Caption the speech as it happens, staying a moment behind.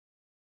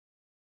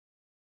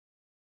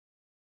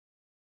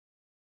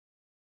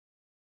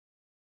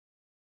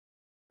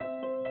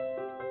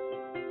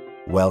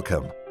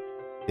Welcome.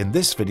 In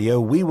this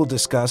video we will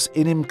discuss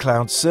Inim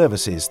cloud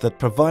services that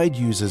provide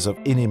users of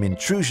Inim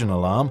intrusion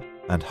alarm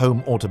and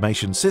home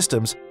automation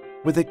systems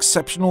with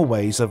exceptional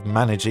ways of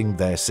managing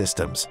their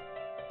systems.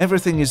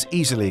 Everything is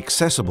easily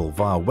accessible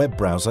via web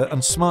browser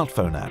and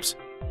smartphone apps.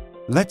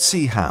 Let's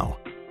see how.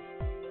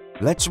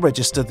 Let's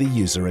register the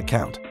user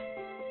account.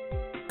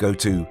 Go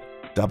to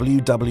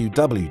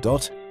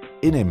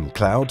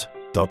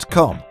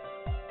www.inimcloud.com.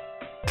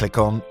 Click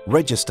on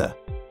Register.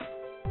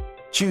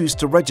 Choose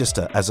to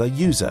register as a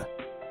user.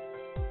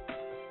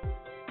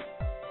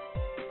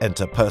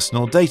 Enter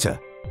personal data.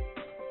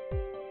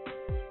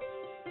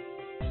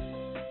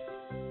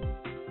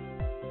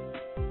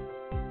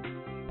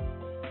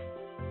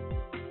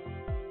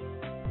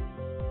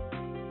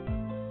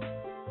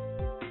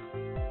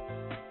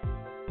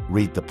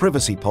 Read the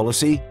privacy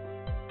policy.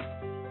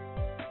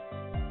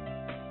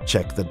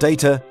 Check the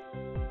data.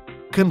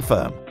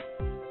 Confirm.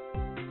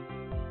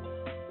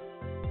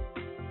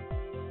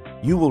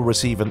 You will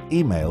receive an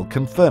email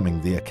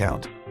confirming the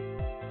account.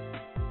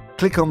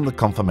 Click on the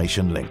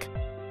confirmation link.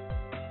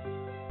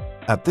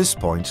 At this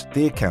point,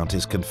 the account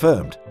is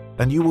confirmed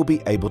and you will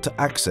be able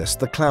to access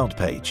the cloud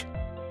page.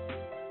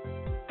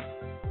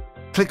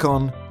 Click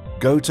on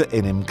Go to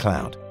Inim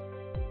Cloud.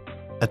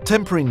 A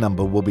temporary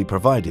number will be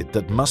provided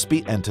that must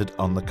be entered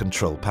on the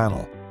control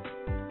panel.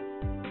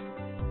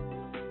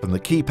 From the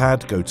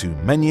keypad, go to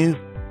Menu,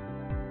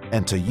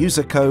 enter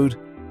user code,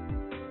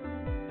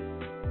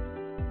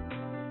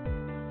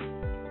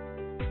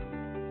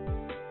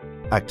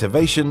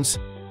 Activations,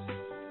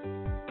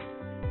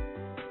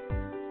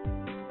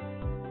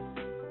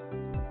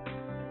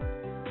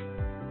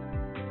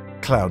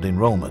 Cloud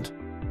Enrollment.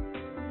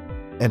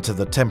 Enter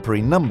the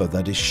temporary number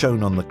that is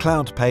shown on the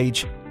cloud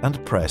page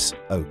and press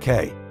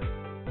OK.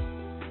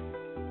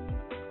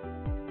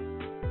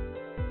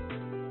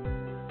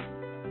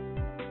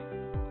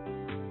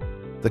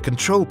 The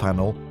control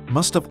panel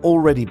must have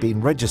already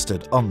been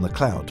registered on the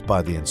cloud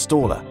by the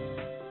installer.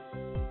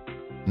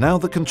 Now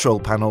the control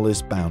panel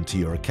is bound to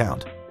your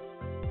account.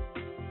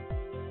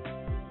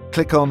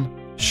 Click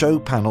on Show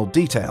Panel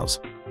Details.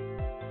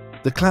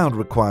 The cloud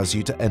requires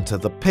you to enter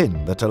the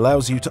PIN that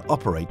allows you to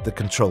operate the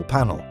control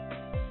panel.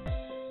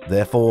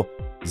 Therefore,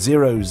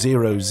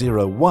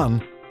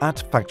 0001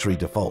 at factory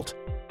default.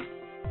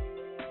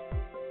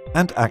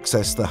 And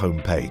access the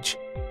home page.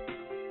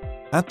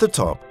 At the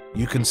top,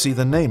 you can see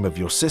the name of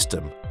your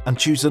system and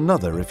choose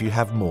another if you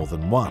have more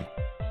than one.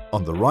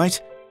 On the right,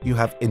 you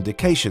have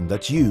indication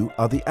that you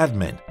are the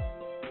admin.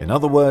 In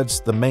other words,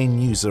 the main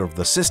user of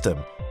the system,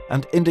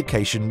 and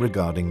indication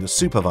regarding the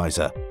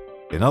supervisor.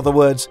 In other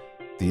words,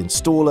 the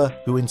installer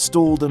who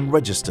installed and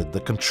registered the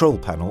control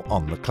panel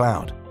on the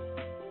cloud.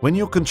 When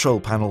your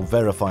control panel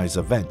verifies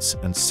events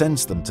and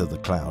sends them to the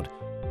cloud,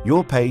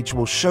 your page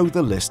will show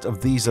the list of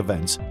these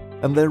events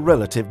and their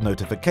relative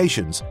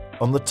notifications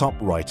on the top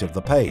right of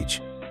the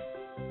page.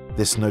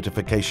 This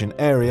notification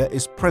area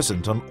is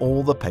present on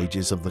all the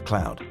pages of the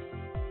cloud.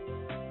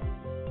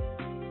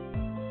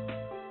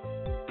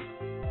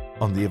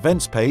 On the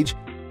Events page,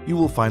 you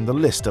will find the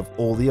list of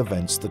all the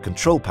events the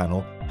control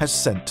panel has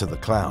sent to the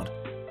cloud.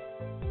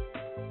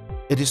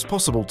 It is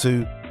possible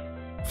to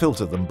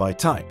filter them by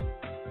type,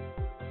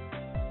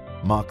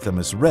 mark them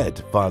as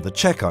red via the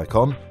check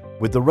icon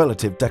with the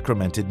relative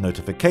decremented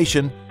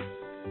notification,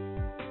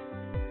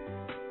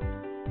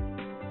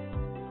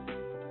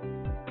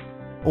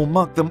 or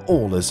mark them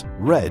all as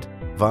red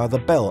via the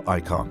bell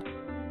icon.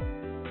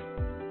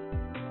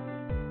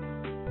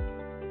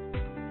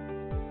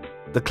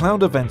 The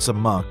cloud events are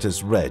marked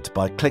as red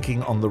by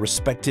clicking on the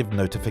respective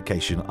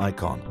notification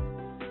icon.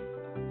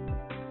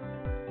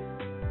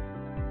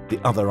 The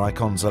other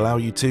icons allow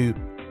you to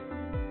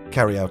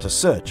carry out a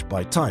search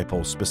by type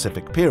or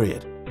specific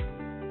period,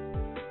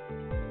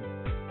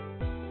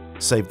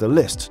 save the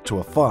list to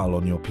a file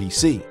on your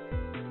PC,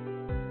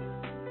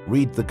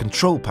 read the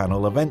control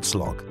panel events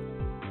log,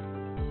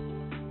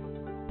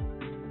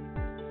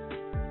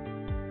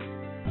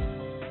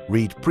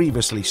 read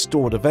previously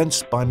stored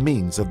events by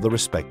means of the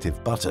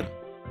respective button.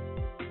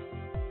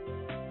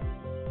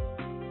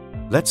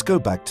 Let's go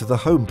back to the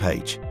home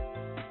page.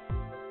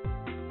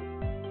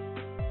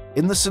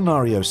 In the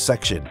Scenarios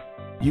section,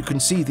 you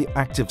can see the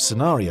active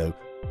scenario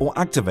or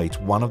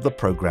activate one of the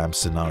program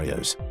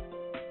scenarios.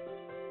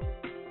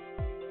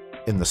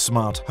 In the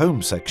Smart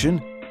Home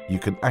section, you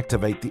can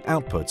activate the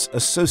outputs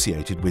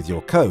associated with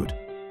your code.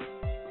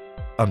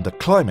 Under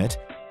Climate,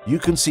 you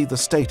can see the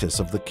status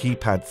of the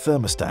keypad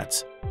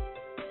thermostats.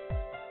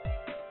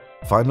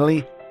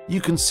 Finally, you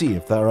can see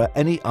if there are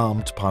any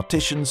armed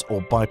partitions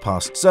or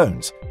bypassed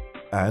zones,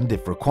 and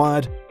if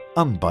required,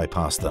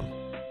 unbypass them.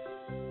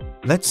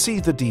 Let's see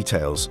the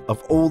details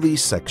of all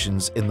these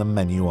sections in the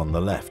menu on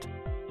the left.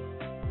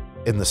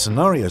 In the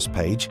Scenarios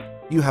page,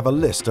 you have a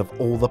list of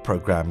all the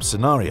program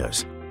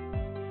scenarios.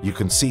 You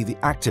can see the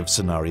active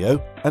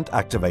scenario and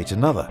activate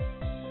another.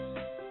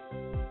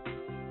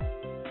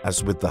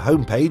 As with the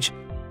home page,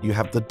 you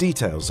have the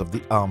details of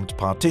the armed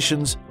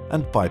partitions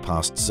and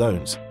bypassed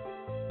zones.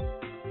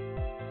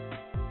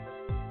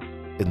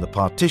 In the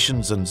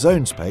Partitions and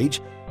Zones page,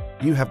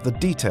 you have the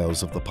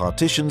details of the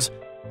partitions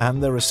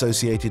and their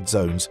associated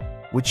zones,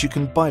 which you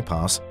can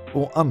bypass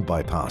or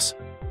unbypass.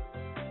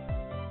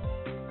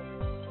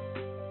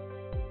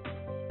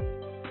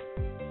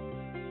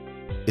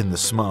 In the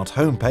Smart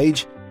Home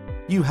page,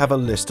 you have a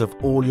list of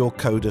all your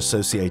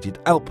code-associated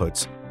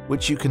outputs,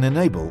 which you can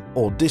enable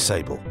or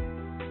disable.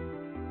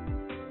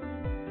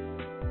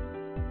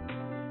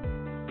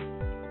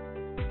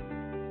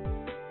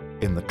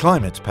 In the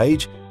Climate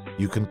page,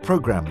 you can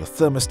program the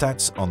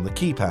thermostats on the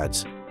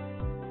keypads.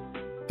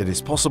 It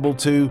is possible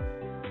to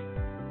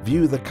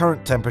view the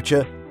current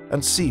temperature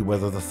and see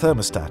whether the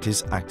thermostat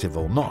is active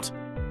or not,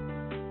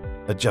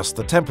 adjust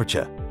the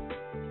temperature,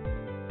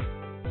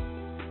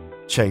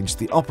 change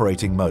the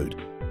operating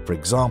mode, for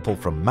example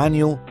from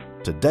manual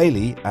to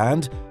daily,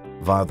 and,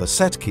 via the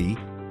Set key,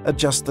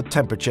 adjust the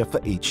temperature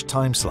for each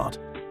time slot.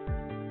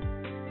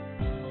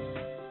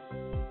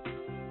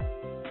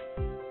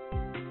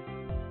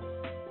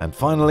 And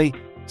finally,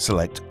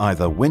 select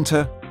either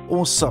winter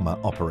or summer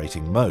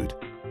operating mode.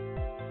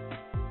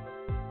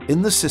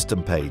 In the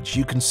System page,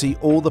 you can see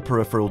all the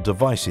peripheral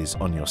devices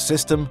on your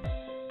system,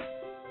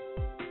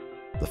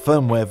 the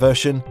firmware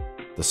version,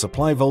 the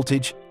supply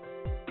voltage,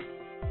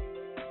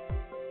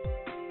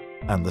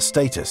 and the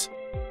status.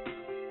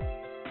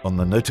 On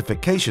the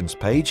Notifications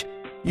page,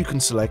 you can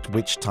select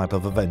which type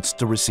of events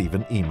to receive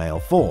an email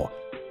for,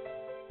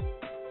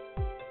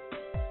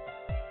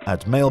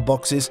 add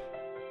mailboxes,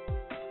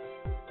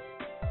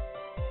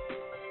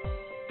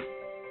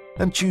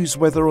 and choose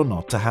whether or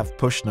not to have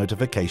push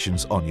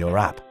notifications on your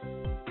app.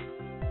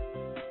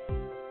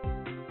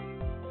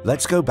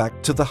 Let's go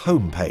back to the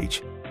Home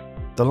page.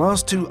 The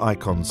last two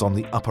icons on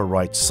the upper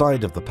right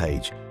side of the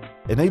page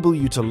enable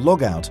you to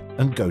log out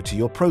and go to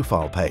your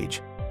profile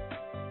page.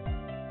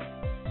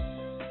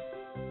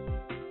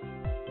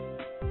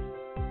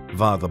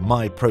 Via the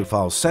My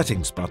Profile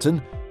Settings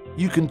button,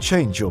 you can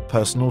change your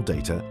personal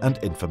data and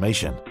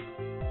information.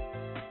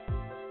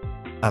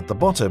 At the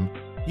bottom,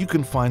 you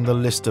can find the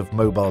list of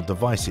mobile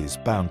devices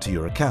bound to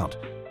your account,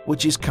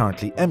 which is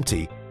currently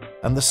empty,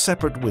 and the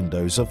separate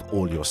windows of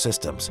all your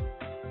systems.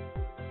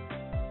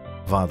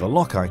 Via the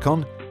lock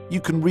icon,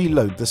 you can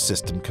reload the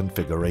system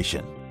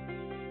configuration.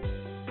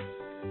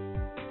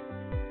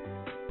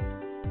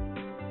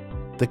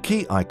 The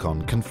key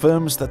icon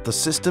confirms that the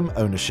system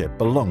ownership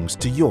belongs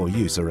to your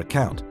user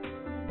account.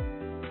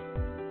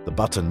 The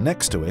button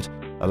next to it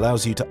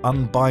allows you to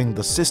unbind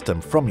the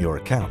system from your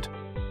account.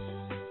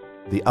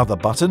 The other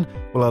button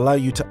will allow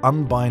you to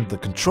unbind the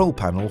control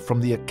panel from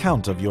the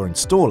account of your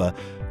installer,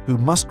 who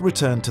must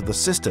return to the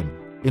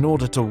system in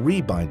order to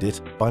rebind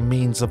it by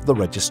means of the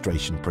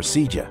registration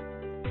procedure.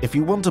 If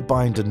you want to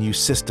bind a new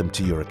system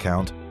to your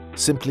account,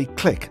 simply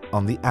click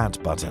on the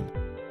Add button.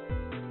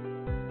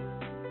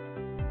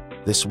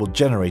 This will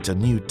generate a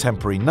new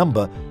temporary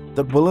number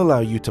that will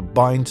allow you to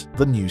bind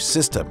the new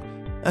system,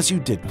 as you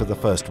did for the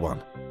first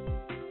one.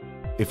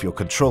 If your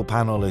control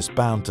panel is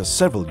bound to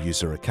several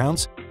user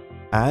accounts,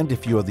 and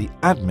if you are the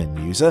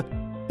admin user,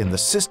 in the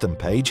System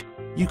page,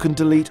 you can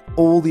delete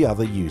all the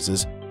other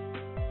users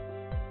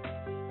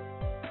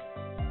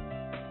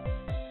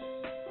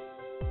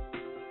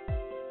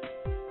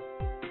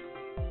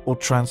or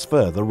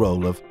transfer the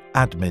role of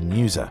admin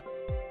user.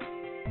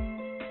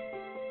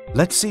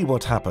 Let's see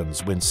what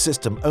happens when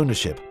system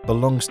ownership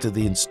belongs to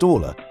the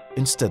installer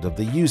instead of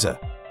the user.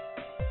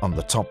 On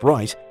the top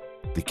right,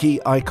 the key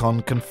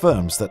icon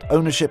confirms that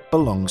ownership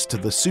belongs to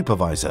the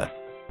supervisor,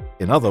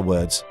 in other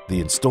words,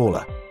 the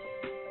installer.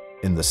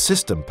 In the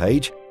System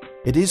page,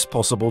 it is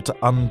possible to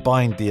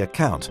unbind the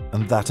account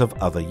and that of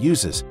other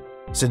users,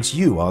 since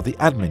you are the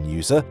admin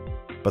user,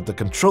 but the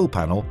control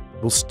panel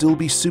will still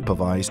be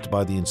supervised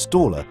by the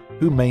installer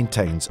who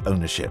maintains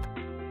ownership.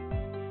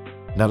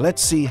 Now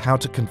let's see how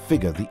to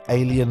configure the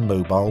Alien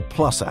Mobile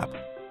Plus app.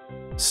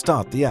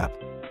 Start the app.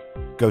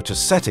 Go to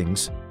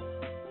Settings,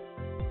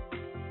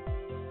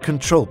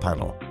 Control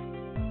Panel.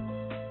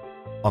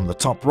 On the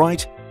top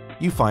right,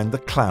 you find the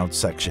Cloud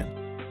section.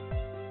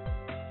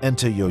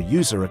 Enter your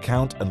user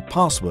account and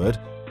password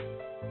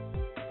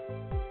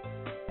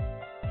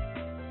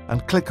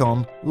and click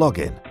on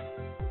Login.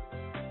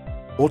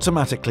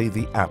 Automatically,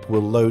 the app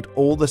will load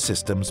all the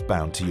systems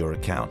bound to your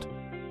account.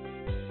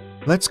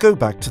 Let's go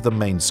back to the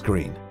main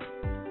screen.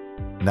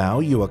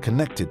 Now you are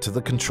connected to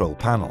the control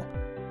panel.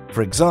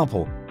 For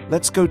example,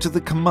 let's go to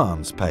the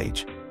Commands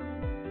page.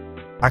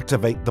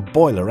 Activate the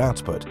boiler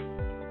output.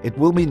 It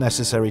will be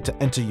necessary to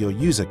enter your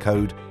user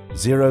code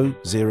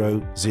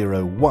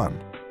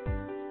 0001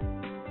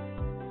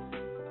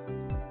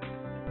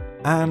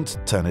 and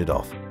turn it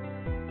off.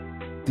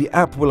 The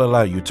app will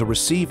allow you to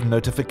receive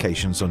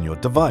notifications on your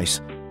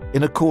device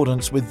in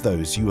accordance with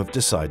those you have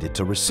decided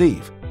to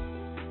receive.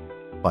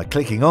 By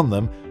clicking on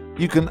them,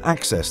 you can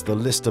access the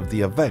list of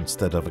the events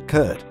that have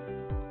occurred.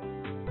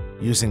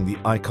 Using the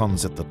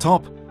icons at the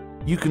top,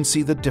 you can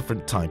see the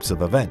different types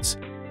of events,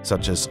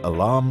 such as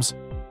alarms,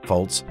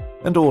 faults,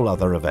 and all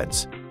other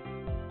events.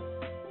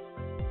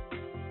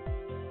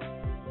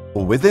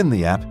 Or within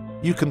the app,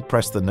 you can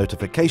press the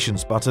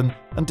notifications button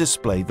and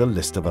display the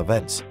list of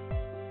events.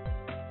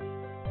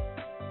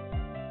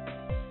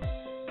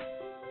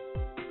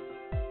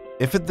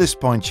 If at this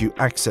point you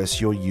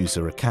access your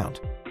user account,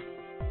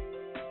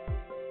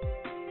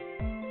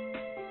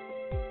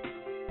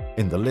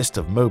 in the list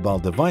of mobile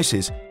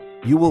devices,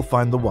 you will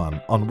find the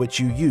one on which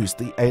you used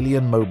the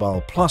Alien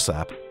Mobile Plus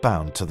app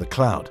bound to the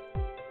cloud.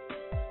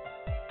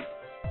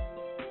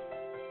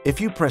 If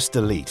you press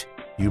delete,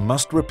 you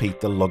must repeat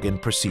the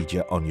login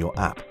procedure on your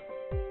app.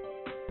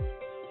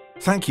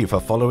 Thank you for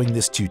following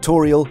this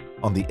tutorial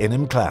on the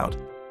Inim Cloud.